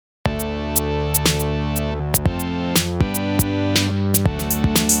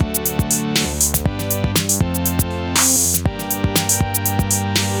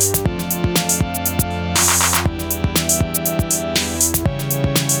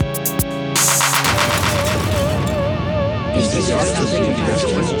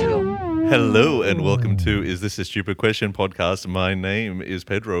Hello and welcome to Is This a Stupid Question podcast. My name is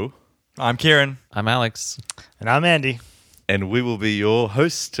Pedro. I'm Kieran. I'm Alex. And I'm Andy. And we will be your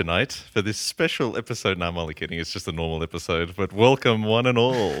hosts tonight for this special episode. No, I'm only kidding. It's just a normal episode. But welcome one and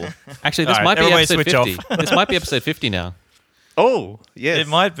all. Actually, this All right, might be everybody episode switch 50. This might be episode 50 now. Oh, yes. It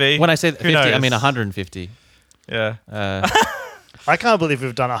might be. When I say 50, I knows? mean 150. Yeah. I can't believe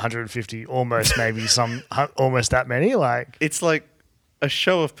we've done 150, almost maybe almost that many. Like, It's like a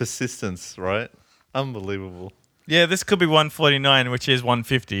show of persistence, right? Unbelievable. Yeah, this could be 149, which is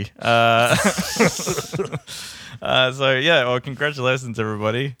 150. So, yeah, well, congratulations,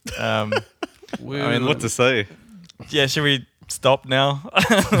 everybody. I mean, What to say? yeah, should we stop now?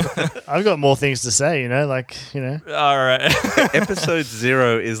 I've got more things to say, All right. Episode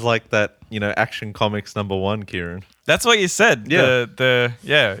 0 is like that, Action Comics #1, Kieran. That's what you said. Yeah.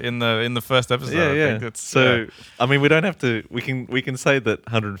 In the first episode. I think it's, So, I mean, we don't have to. We can say that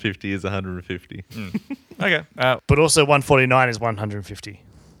 150 is 150. okay. But also 149 is 150.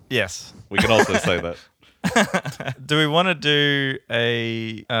 Yes. We can also say that. Do we want to do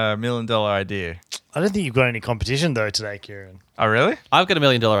a $1 million idea? I don't think you've got any competition though today, Kieran. Oh, really? I've got $1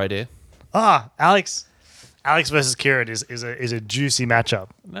 million idea. Alex versus Kieran is a juicy matchup.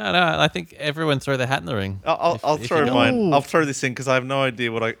 No, I think everyone throw their hat in the ring. I'll If throw you know. mine. Ooh. I'll throw this in because I have no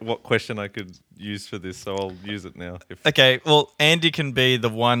idea what question I could use for this, so I'll use it now. Okay, well, Andy can be the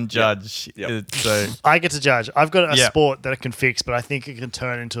one judge. Yep. So I get to judge. I've got a Yeah. sport that I can fix, but I think it can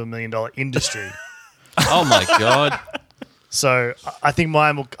turn into $1 million industry. Oh my God. So I think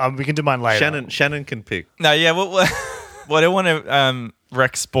mine will. We can do mine later. Shannon can pick. no, yeah. Well, I don't want to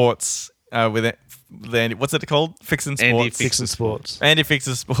wreck sports with it. Andy, what's it called? Fixing sports. Andy Fixing sports Andy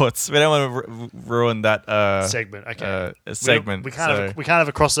fixes sports. We don't want to ruin that segment. Okay. segment. We can't have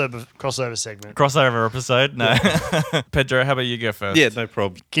a crossover segment. crossover episode. No. Pedro, how about you go first? Yeah, no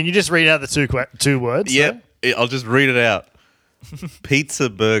problem. Can you just read out the two words? Yep, I'll just read it out. Pizza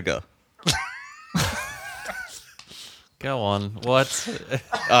burger. Go on. What?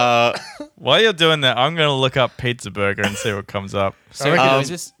 While you're doing that, I'm going to look up pizza burger and see what comes up. So reckon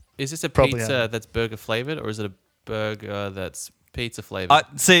is this a probably pizza that's burger flavored, or is it a burger that's pizza flavored?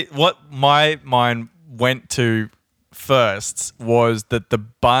 See, what my mind went to first was that the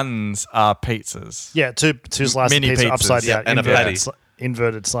buns are pizzas. Yeah, two slices of Mini pizza pizzas, upside yeah, down, and a patty.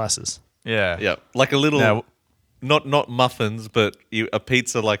 inverted slices. Yeah. Yeah, like a little. Now, Not muffins, but a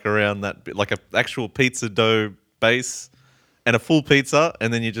pizza like around that bit, like a actual pizza dough base, and a full pizza,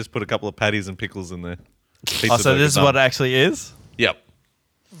 and then you just put a couple of patties and pickles in there. Pizza so burger this is done. what it actually is? Yep.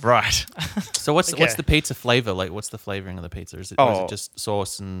 Right. So what's Okay. the pizza flavor? Like, what's the flavoring of the pizza? Is or is Oh. it just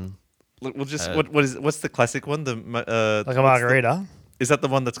sauce and... Look, we'll just Uh, what's the classic one? Like a what's the- margarita. is that the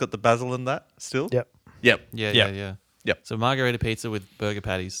one that's got the basil in that still? Yep. Yep. Yeah. Yep. So margarita pizza with burger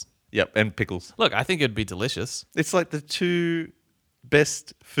patties. Yep. And pickles. Look, I think it'd be delicious. It's like the two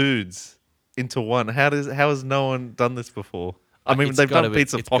best foods into one. How has no one done this before? I mean, It's they've gotta done be-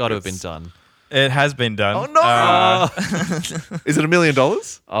 pizza It's pockets. got to have been done. It has been done. Oh no! Is it $1 million?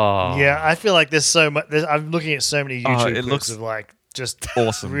 Oh. Yeah, I feel like there's so much. I'm looking at so many YouTube it clips looks of like just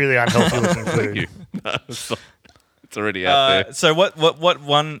awesome. really unhealthy looking food. You. No, it's already out there. So what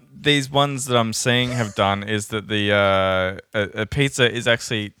one these ones that I'm seeing have done is that the a pizza is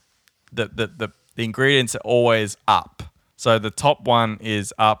actually the ingredients are always up. So the top one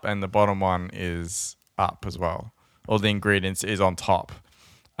is up and the bottom one is up as well. Or the ingredients is on top.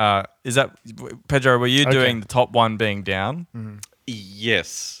 Is that Pedro? Were you doing the top one being down?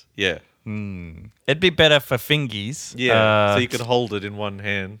 Yes. Yeah. It'd be better for fingies. Yeah. So you could hold it in one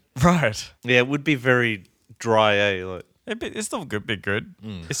hand. right. Yeah, it would be very dry, Like, It's still good. Be good.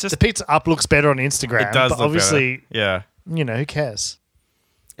 It's just The pizza up looks better on Instagram, it does but look obviously, better. Yeah. who cares?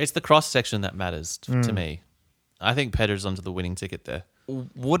 It's the cross section that matters to me. I think Pedro's onto the winning ticket there.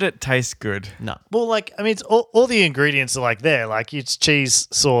 Would it taste good? No. Well, like I mean, it's all the ingredients are like there. Like it's cheese,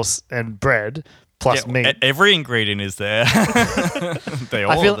 sauce, and bread plus Yeah, meat. Every ingredient is there. They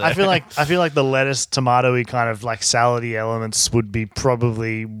all are there. I feel like the lettuce, tomatoey kind of like salady elements would be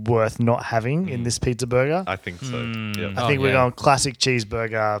probably worth not having in this pizza burger. I think so. Yeah. I think Oh, we're yeah. going classic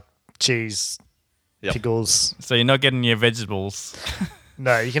cheeseburger, cheese, Yep. pickles. So you're not getting your vegetables,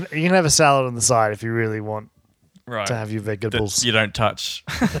 No, you can have a salad on the side if you really want right? to have your vegetables. That you don't touch.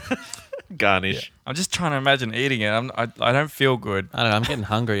 Garnish. I'm just trying to imagine eating it. I don't feel good. I don't know. I'm getting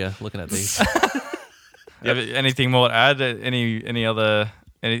hungrier looking at these. Have anything more to add? Any other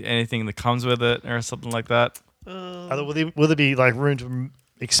anything that comes with it or something like that? Will there be like room to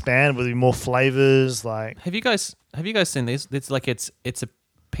expand? Will there be more flavors? Like Have you guys seen these? It's like it's a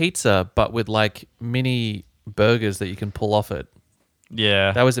pizza but with like mini burgers that you can pull off it.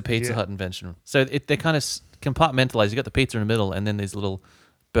 Yeah. That was a Pizza Yeah. Hut invention. So they're kind of compartmentalized. You got the pizza in the middle, and then these little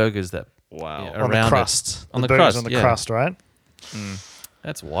burgers that Wow. Yeah. On around the it. crust. On the burgers crust, on the yeah. crust, right?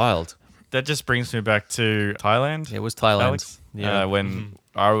 that's wild. That just brings me back to Thailand. It was Thailand. Alex. Yeah. When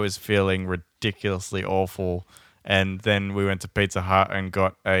I was feeling ridiculously awful, and then we went to Pizza Hut and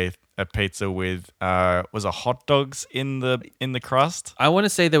got a pizza with was it hot dogs in the crust? I want to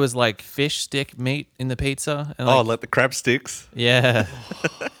say there was like fish stick meat in the pizza. And Oh, like, like the crab sticks. yeah.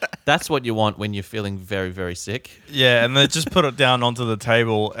 That's what you want when you're feeling very, very sick. Yeah, and they just put it down onto the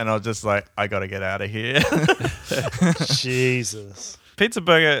table, and I was just like, I gotta get out of here. Jesus. Pizza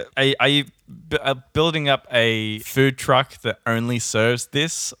Burger, are you building up a food truck that only serves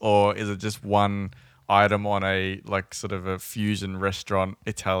this, or is it just one item on a like sort of a fusion restaurant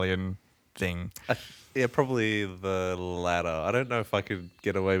Italian thing? Yeah, probably the latter. I don't know if I could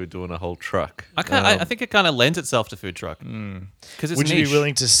get away with doing a whole truck. I think it kind of lends itself to food truck. Because it's Would you niche. be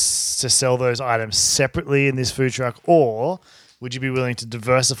willing to sell those items separately in this food truck, or would you be willing to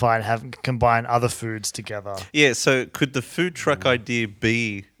diversify and have combine other foods together? Yeah, so could the food truck idea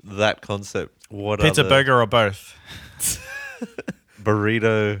be that concept? What Pizza other- Burger or both?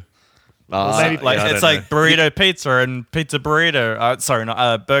 burrito? maybe- Like I it's don't like burrito pizza and pizza burrito. Sorry,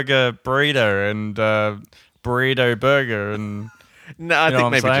 not burger burrito and burrito burger and No, I You know think what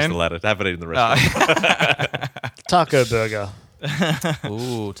I'm maybe just saying? the latter. Have it in the restaurant. Taco burger,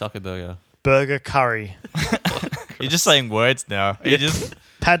 Ooh, taco burger. burger curry, you're just saying words now. You just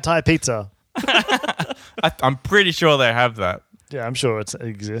pad thai pizza. I'm pretty sure they have that. Yeah, I'm sure it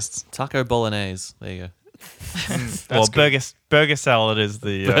exists. Taco bolognese. There you go. Well, burger salad is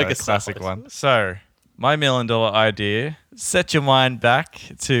the Burger classic salad. one. So, my $1 million idea: set your mind back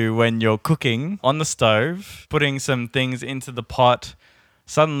to when you're cooking on the stove, putting some things into the pot.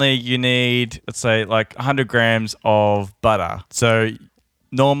 Suddenly, you need, let's say, like 100 grams of butter. So,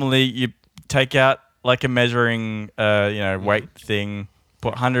 normally you take out like a measuring, weight thing,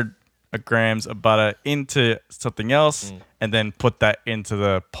 put 100 grams of butter into something else, and then put that into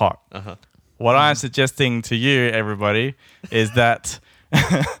the pot. What I'm suggesting to you, everybody, is that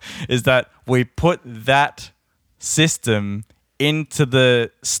we put that system into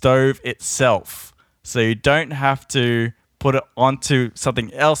the stove itself, so you don't have to put it onto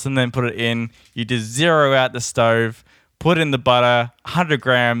something else and then put it in. You just zero out the stove, put in the butter, 100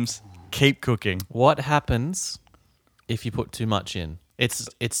 grams, keep cooking. What happens if you put too much in? It's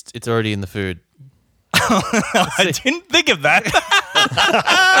already in the food. I didn't think of that.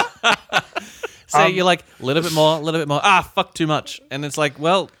 So you're like, a little bit more. Ah, fuck, too much. And it's like,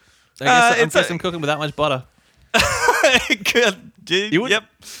 well, I guess I'm cooking with that much butter. You would- Yep.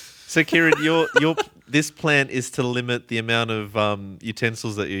 So, Kieran, your this plan is to limit the amount of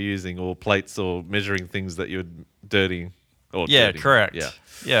utensils that you're using, or plates, or measuring things that you're dirtying. Or Yeah, dirtying. correct. Yeah.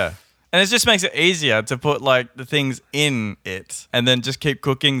 Yeah. And it just makes it easier to put like the things in it and then just keep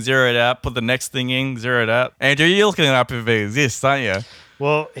cooking, zero it out, put the next thing in, zero it out. Andrew, you're looking it up if it exists, aren't you?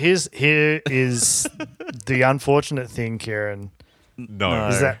 Well, here is the unfortunate thing, Kieran, No.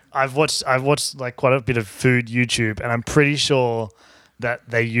 is that I've watched like quite a bit of food YouTube, and I'm pretty sure that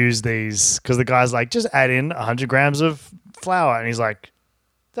they use these because the guy's like, just add in 100 grams of flour, and he's like,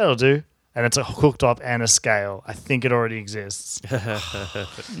 that'll do. And it's a cooktop and a scale. I think it already exists.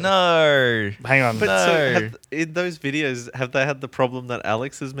 No. Hang on. But No. so in those videos, have they had the problem that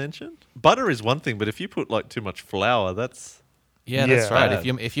Alex has mentioned? Butter is one thing, but if you put like too much flour, that's Yeah, that's Yeah. right.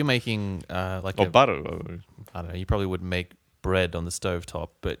 Bad. If you're making like or a, butter. I don't know, you probably would make bread on the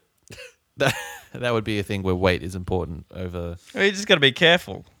stovetop, but that would be a thing where weight is important over. Well, you just got to be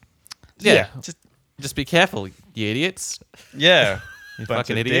careful. Yeah, Just just be careful, you idiots. yeah. You Bunch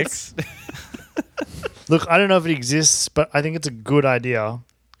fucking of idiots. Look, I don't know if it exists, but I think it's a good idea.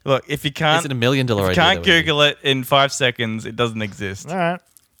 Look, if you Is can't, it $1 million if you idea? can't that would be? Google it in 5 seconds, it doesn't exist. All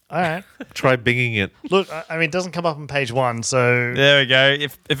right. Try binging it. Look, I mean, it doesn't come up on page 1, so There we go.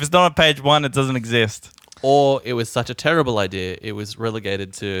 If it's not on page 1, it doesn't exist. Or it was such a terrible idea, it was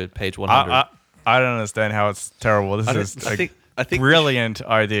relegated to page 100. I don't understand how it's terrible. This I is think brilliant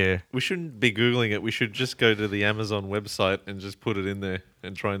idea. we shouldn't be Googling it. We should just go to the Amazon website and just put it in there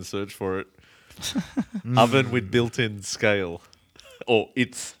and try and search for it. Oven with built-in scale. Or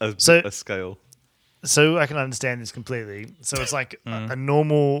it's a scale. so I can understand this completely. So it's like a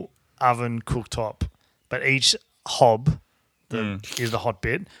normal oven cooktop, but each hob is the hot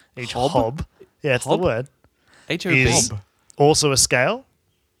bit. Each hob, yeah, it's Hob? the word, H-O-B. is also a scale.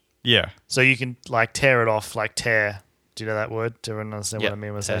 Yeah. So you can like tear it off, like tear. Do you know that word? Do everyone understand Yep, what I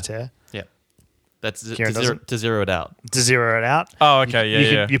mean when I say tear? Yeah. That's Kieran doesn't? to zero it out. To zero it out. Oh, okay. Yeah, you,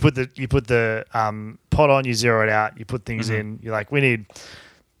 yeah. You put the pot on, you zero it out, you put things in. You're like, we need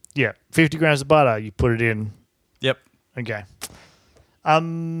 50 grams of butter. You put it in. Yep. Okay.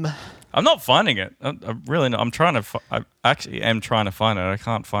 I'm not finding it. I'm really not. I actually am trying to find it. I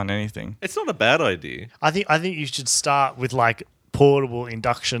can't find anything. It's not a bad idea. I think you should start with like portable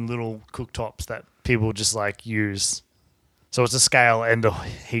induction little cooktops that people just like use. So it's a scale and a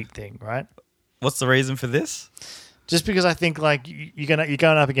heat thing, right? What's the reason for this? Just because I think like you're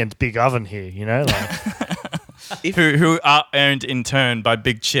going up against Big Oven here, you know, like Who are owned in turn by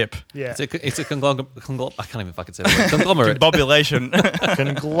Big Chip. yeah, It's a conglomerate. I can't even fucking say the word. Conglomerate. Population.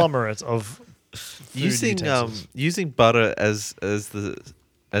 conglomerate of food utensils. Using butter as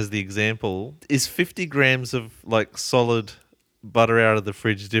the example, is 50 grams of like solid butter out of the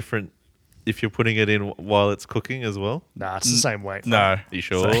fridge different if you're putting it in while it's cooking as well? Nah, it's the same weight. No. Are you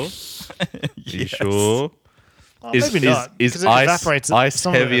sure? Are you sure? Oh, maybe not. Is 'cause it ice evaporates- ice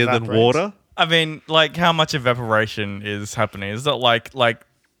some of it heavier than evaporates. water? I mean, like, how much evaporation is happening? Is it like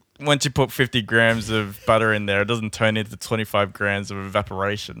once you put 50 grams of butter in there, it doesn't turn into 25 grams of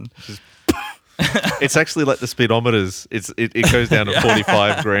evaporation? It's actually like the speedometers. It goes down to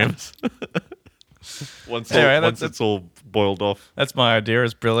 45 grams. once Anyway, it's all boiled off. That's my idea.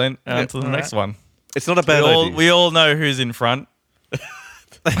 It's brilliant. On to the Alright. next one. It's not a bad idea. We all know who's in front.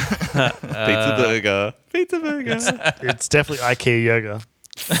 Pizza burger. Pizza burger. It's definitely IKEA yoga.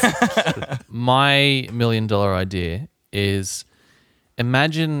 My $1 million idea is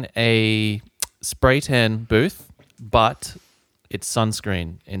imagine a spray tan booth, but it's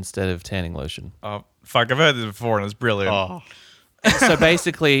sunscreen instead of tanning lotion. Oh, fuck. I've heard this before and it's brilliant. Oh. So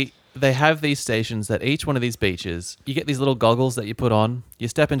basically, they have these stations at each one of these beaches. You get these little goggles that you put on. You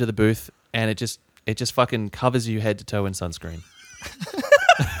step into the booth, and it just fucking covers you head to toe in sunscreen.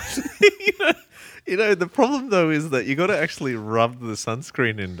 You know, the problem though is that you got to actually rub the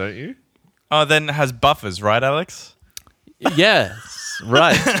sunscreen in, don't you? Oh, then it has buffers, right, Alex? Yes,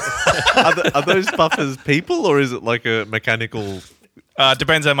 right. Are those buffers people or is it like a mechanical?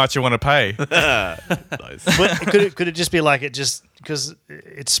 Depends how much you want to pay. Nice. But could it just be like it just because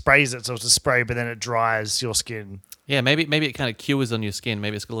it sprays it, so it's a spray, but then it dries your skin. Yeah, maybe it kind of cures on your skin.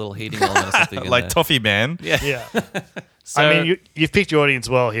 Maybe it's got a little heating element or something in Like there. Toffee Man. Yeah. Yeah. So I mean, you've picked your audience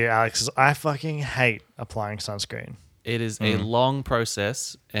well here, Alex. 'Cause I fucking hate applying sunscreen. it is a long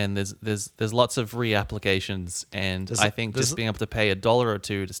process, and there's lots of reapplications, and There's- I think there's- just being able to pay $1 or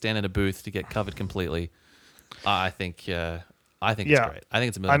 $2 to stand in a booth to get covered completely, I think it's Yeah. great. I think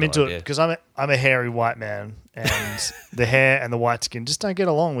it's $1 million I'm into idea. it because I'm a hairy white man, and the hair and the white skin just don't get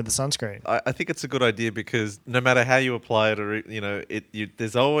along with the sunscreen. I think it's a good idea because no matter how you apply it, or you know,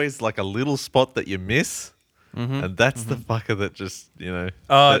 there's always like a little spot that you miss, and that's the fucker that just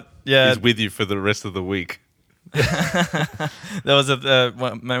that yeah. is with you for the rest of the week. There was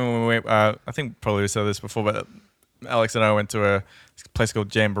when we went, I think probably we said this before, but Alex and I went to a place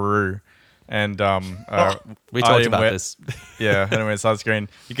called Jamboree, and We I talked didn't about wear- this. Yeah, I didn't wear sunscreen.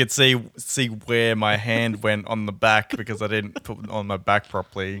 You could see where my hand went on the back because I didn't put it on my back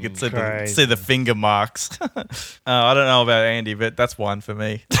properly. You could Crazy. see the finger marks. I don't know about Andy, but that's one for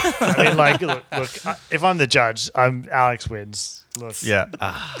me. I mean, like, look, if I'm the judge, Alex wins. Look, Yeah.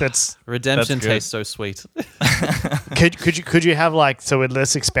 that's Redemption That's good. tastes so sweet. could you have like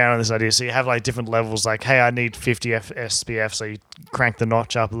let's expand on this idea. So you have like different levels. Like, hey, I need 50 SPF, so you crank the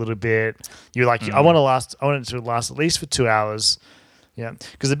notch up a little bit. You like, I want it to last at least for 2 hours. Yeah,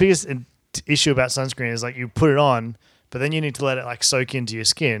 because the biggest issue about sunscreen is like you put it on, but then you need to let it like soak into your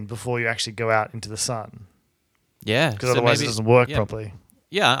skin before you actually go out into the sun. Yeah, Because so otherwise maybe- it doesn't work yeah. properly.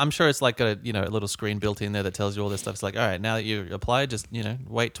 Yeah, I'm sure it's like a a little screen built in there that tells you all this stuff. It's like, all right, now that you apply, just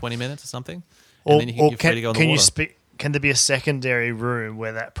wait 20 minutes or something, and then you're free to go in the water. Can there be a secondary room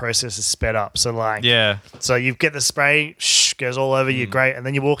where that process is sped up? So like, Yeah. so you get the spray, goes all over Mm. you, great, and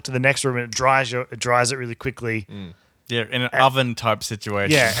then you walk to the next room and it dries it really quickly. Yeah, in an oven type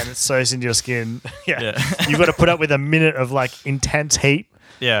situation. Yeah, and it soaks into your skin. Yeah, Yeah. you've got to put up with a minute of like intense heat,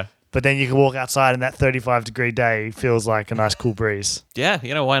 Yeah. but then you can walk outside and that 35-degree day feels like a nice cool breeze. Yeah,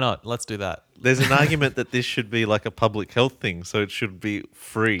 why not? Let's do that. There's an argument that this should be like a public health thing, so it should be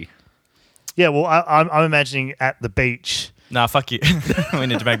free. Yeah, well, I'm imagining at the beach. Nah, fuck you. We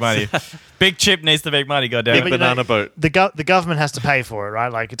need to make money. Big Chip needs to make money, Yeah, goddamn. but you know, Banana boat. The government has to pay for it,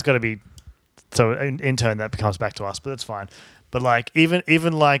 right? Like it's got to be. So in turn, that comes back to us, but that's fine. But like even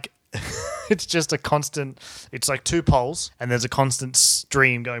like. It's just a constant. It's like two poles, and there's a constant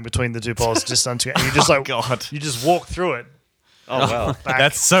stream going between the two poles, just onto, and you just like God. you just walk through it. Oh wow. Back.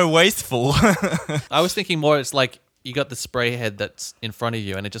 That's so wasteful. I was thinking more. It's like you got the spray head that's in front of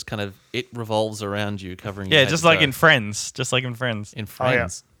you, and it just kind of revolves around you, covering. your Yeah, head just to like toe. in Friends. Just like in Friends. in Oh, yeah.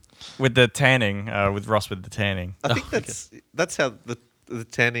 Friends. with the tanning, with Ross with the tanning. I think that's how the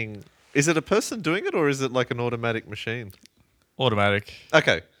tanning. Is it a person doing it or is it like an automatic machine? Automatic.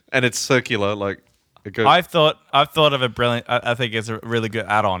 Okay, and it's circular, like it goes. I've thought of a brilliant. I think it's a really good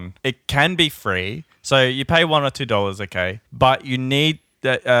add-on. It can be free, so you pay $1 or $2, okay, but you need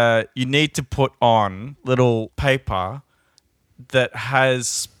to put on little paper that has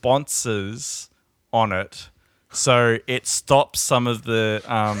sponsors on it, so it stops some of the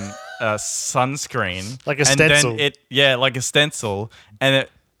sunscreen, Like a stencil. And then like a stencil, and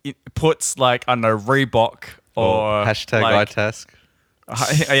it puts like I don't know Reebok or hashtag like, iTask.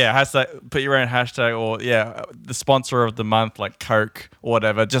 yeah, hashtag, put your own hashtag or the sponsor of the month like Coke or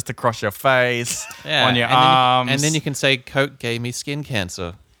whatever, just across your face, on your arms, and then you can say Coke gave me skin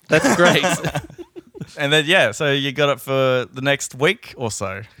cancer. That's great. and then so you got it for the next week or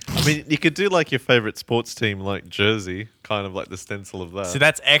so. I mean, you could do like your favorite sports team, like jersey, kind of like the stencil of that. So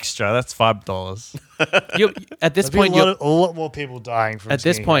that's extra. That's $5. At this There'd be point, a lot more people dying from at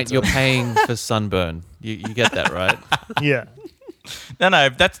this skin point, cancer. you're paying for sunburn. You get that, right? Yeah. No,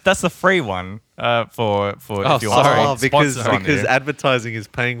 that's the free one for if you want sorry. because sponsors on you. advertising is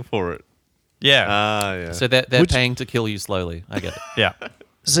paying for it. Yeah, Yeah. So they're paying to kill you slowly. I get it. yeah.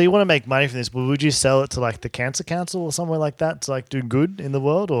 So you want to make money from this, but would you sell it to like the Cancer Council or somewhere like that to like do good in the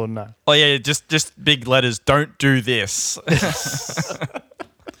world or no? Oh yeah, just big letters. Don't do this.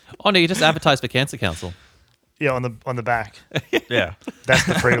 Oh no, you just advertise for Cancer Council. Yeah, on the back. Yeah, That's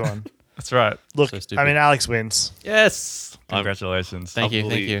the free one. that's right. Look, So stupid. I mean, Alex wins. Yes. Congratulations. Thank you,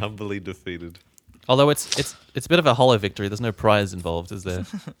 thank you. Humbly defeated. Although it's a bit of a hollow victory. There's no prize involved, is there?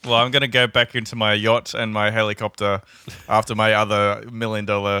 Well, I'm going to go back into my yacht and my helicopter after my other $1 million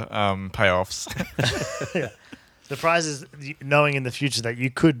payoffs. The prize is knowing in the future that you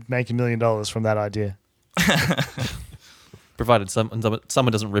could make $1 million from that idea. Provided someone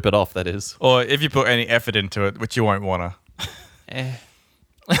doesn't rip it off. That is. Or if you put any effort into it, which you won't want to. Eh.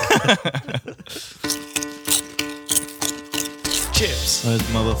 Chips. Those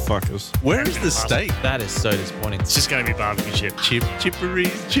motherfuckers. Where is the steak? That is so disappointing. It's just going to be barbecue chip.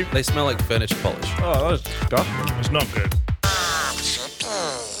 Chipperies. They smell like furniture polish. Oh, that's disgusting. It's not good.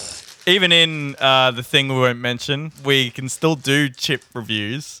 Even in the thing we won't mention, we can still do chip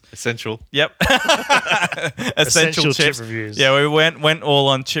reviews. Essential. Yep. Essential Chip chips. reviews. Yeah, we went all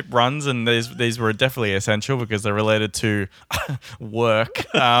on chip runs, and these were definitely essential because they're related to work.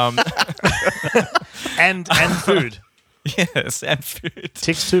 And food. Yes, and food.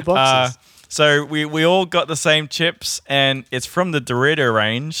 Ticks 2 boxes. So we all got the same chips, and it's from the Dorito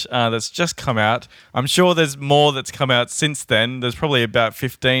range that's just come out. I'm sure there's more that's come out since then. There's probably about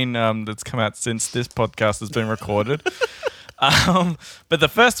 15 that's come out since this podcast has been recorded. But the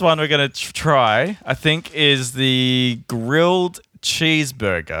first one we're going to try, I think, is the grilled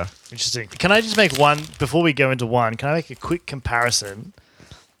cheeseburger. Interesting. Can I just make one, before we go into one, can I make a quick comparison?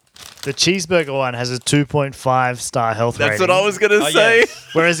 The cheeseburger one has a 2.5 star health rating. That's what I was going to Oh, say. yeah.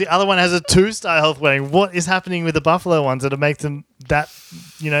 Whereas the other one has a 2-star health rating. What is happening with the buffalo ones that make them that,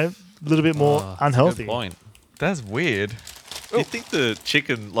 a little bit more That's a unhealthy? good point. That's weird. Do you think the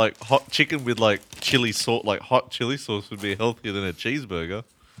chicken, like hot chicken with like chili sauce, like hot chili sauce, would be healthier than a cheeseburger?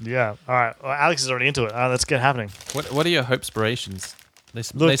 Yeah. All right. Well, Alex is already into it. All right, let's get happening. What are your hopespirations? They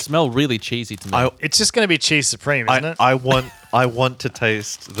Look- smell really cheesy to me. It's just going to be cheese supreme, isn't it? I want to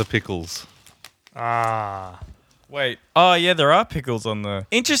taste the pickles. Wait. Oh, yeah, there are pickles on the...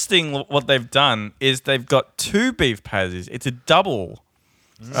 Interesting what they've done is they've got 2 beef patties. It's a double.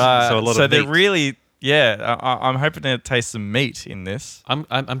 So a lot so of they're meat. really... Yeah, I'm hoping to taste some meat in this. I'm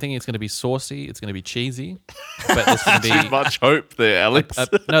thinking it's going to be saucy. It's going to be cheesy, but there's going to Too be much hope there, Alex.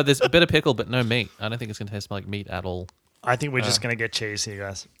 no. There's a bit of pickle, but no meat. I don't think it's going to taste like meat at all. I think we're just going to get cheese here,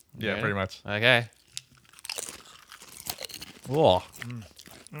 guys. Yeah, pretty much. Okay. Oh.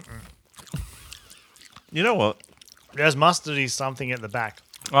 You know what? There's mustardy something at the back.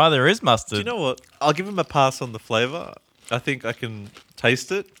 Oh, there is mustard. Do you know what? I'll give him a pass on the flavor. I think I can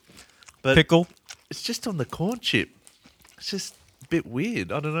taste it. But Pickle. it's just on the corn chip. It's just a bit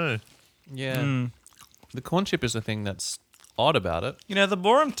weird. I don't know. Yeah. The corn chip is the thing that's odd about it. You know, the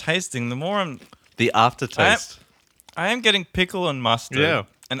more I'm tasting, the more The aftertaste. I am getting pickle and mustard. Yeah.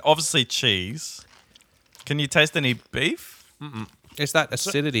 And obviously cheese. Can you taste any beef? It's that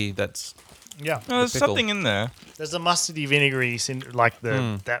acidity that's. Yeah. No, there's pickle. something in there. There's a mustardy vinegary, like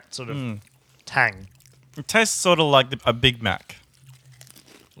that sort of tang. It tastes sort of like a Big Mac.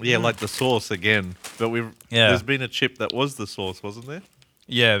 Yeah, like the sauce again. But there's been a chip that was the sauce, wasn't there?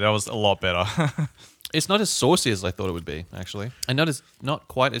 Yeah, that was a lot better. It's not as saucy as I thought it would be. Actually, I know it's not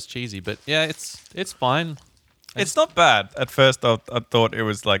quite as cheesy, but yeah, it's fine. It's not bad. At first, I thought it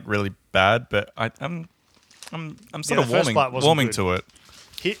was like really bad, but I'm sort Yeah, of the first bite wasn't warming good. to it.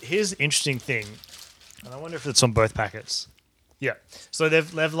 Here's the interesting thing, and I wonder if it's on both packets. Yeah. So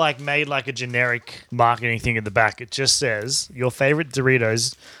they've like made like a generic marketing thing at the back. It just says your favorite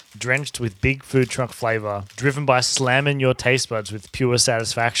Doritos, drenched with big food truck flavor, driven by slamming your taste buds with pure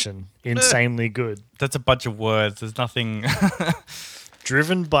satisfaction, insanely good. That's a bunch of words. There's nothing.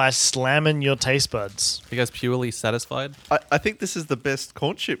 Driven by slamming your taste buds. Are you guys purely satisfied? I think this is the best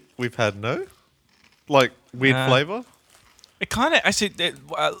corn chip we've had. No, like weird flavor. It kind of actually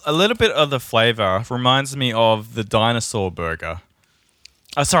a little bit of the flavor reminds me of the dinosaur burger.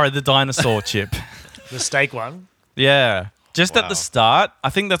 Oh, sorry, the dinosaur chip. The steak one. Yeah, just at Wow. the start.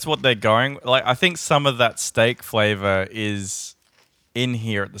 I think that's what they're going. Like, I think some of that steak flavor is in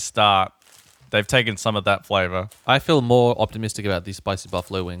here at the start. They've taken some of that flavor. I feel more optimistic about these spicy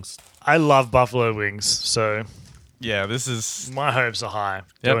buffalo wings. I love buffalo wings, so Yeah, this is. my hopes are high.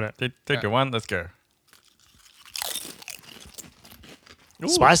 Doing it. Take one. Let's go. Ooh,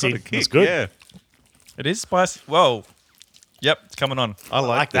 it's Spicy. got a kick, That's good. Yeah, It is spicy. Whoa. Yep, it's coming on. I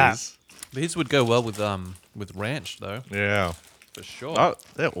like that. these. These would go well with ranch, though, Yeah. for sure. Oh,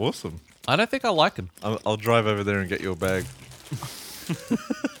 they're awesome. I don't think I like them. I'll drive over there and get your bag.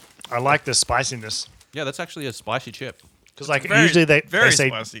 I like the spiciness. Yeah, that's actually a spicy chip. Because like very- usually they very say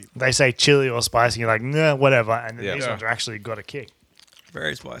spicy. they say chili or spicy, you're like, nah, whatever. And then Yeah. these Yeah. ones are actually got a kick.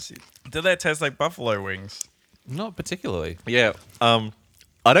 Very spicy. Do they taste like buffalo wings? Not particularly. Yeah.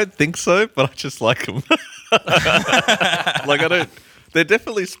 I don't think so, but I just like them. Like I don't. They're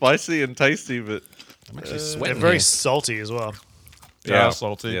definitely spicy and tasty, but I'm actually They're sweating. very here. salty as well. They are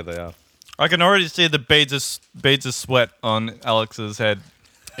salty. Yeah, they are. I can already see the beads of sweat on Alex's head.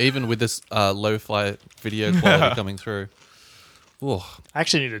 Even with this lo-fi video quality coming through. Ooh. I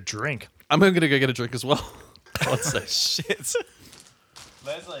actually need a drink. I'm going to go get a drink as well. Let's say. Shit.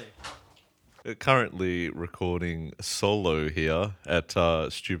 Leslie. Currently recording solo here at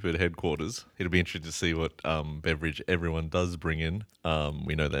Stupid headquarters. It'll be interesting to see what beverage everyone does bring in.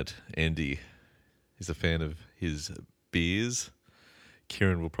 We know that Andy is a fan of his beers.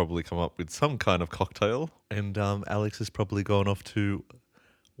 Kieran will probably come up with some kind of cocktail. And Alex has probably gone off to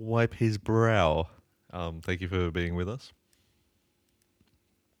wipe his brow. Thank you for being with us.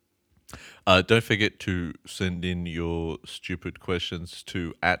 Don't forget to send in your stupid questions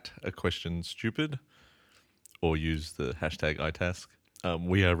to @aquestionstupid or use the hashtag iTask.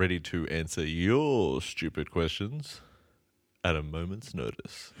 We are ready to answer your stupid questions at a moment's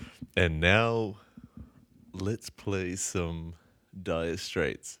notice. And now, let's play some Dire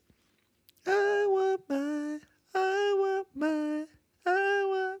Straits. I want my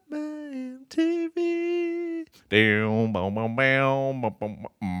MTV.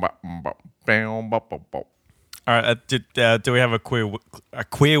 All right. Do we have a queer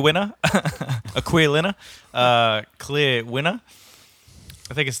winner? A queer winner? Clear winner?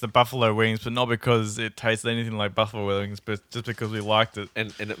 I think it's the buffalo wings, but not because it tastes anything like buffalo wings, but just because we liked it.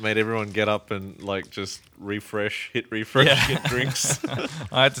 And it made everyone get up and like just hit refresh, Yeah. get drinks.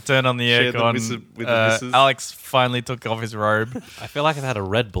 I had to turn on the Share the aircon. with the missus. Alex finally took off his robe. I feel like I've had a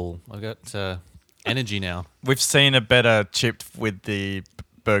Red Bull. I've got energy now. We've seen a better chip with the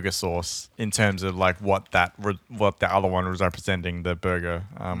burger sauce in terms of like what the other one was representing, the burger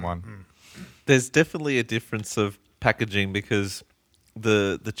one. There's definitely a difference of packaging because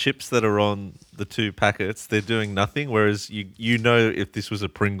the chips that are on the two packets, they're doing nothing, whereas you know if this was a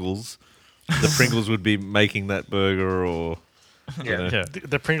Pringles, the Pringles would be making that burger or you know. Yeah.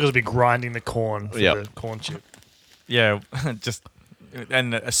 The Pringles would be grinding the corn for Yep. the corn chip. Yeah, just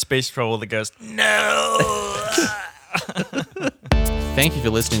and a speech bubble that goes no. Thank you for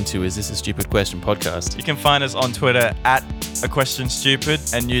listening to Is This a Stupid Question podcast. You can find us on Twitter at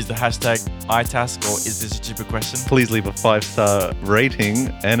 @aquestionstupid and use the hashtag iTask or Is This a Stupid Question. Please leave a 5-star rating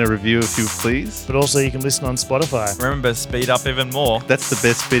and a review if you please. But also you can listen on Spotify. Remember, speed up even more. That's the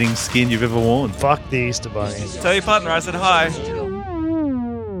best fitting skin you've ever worn. Fuck the Easter Bunny. Tell your partner I said hi.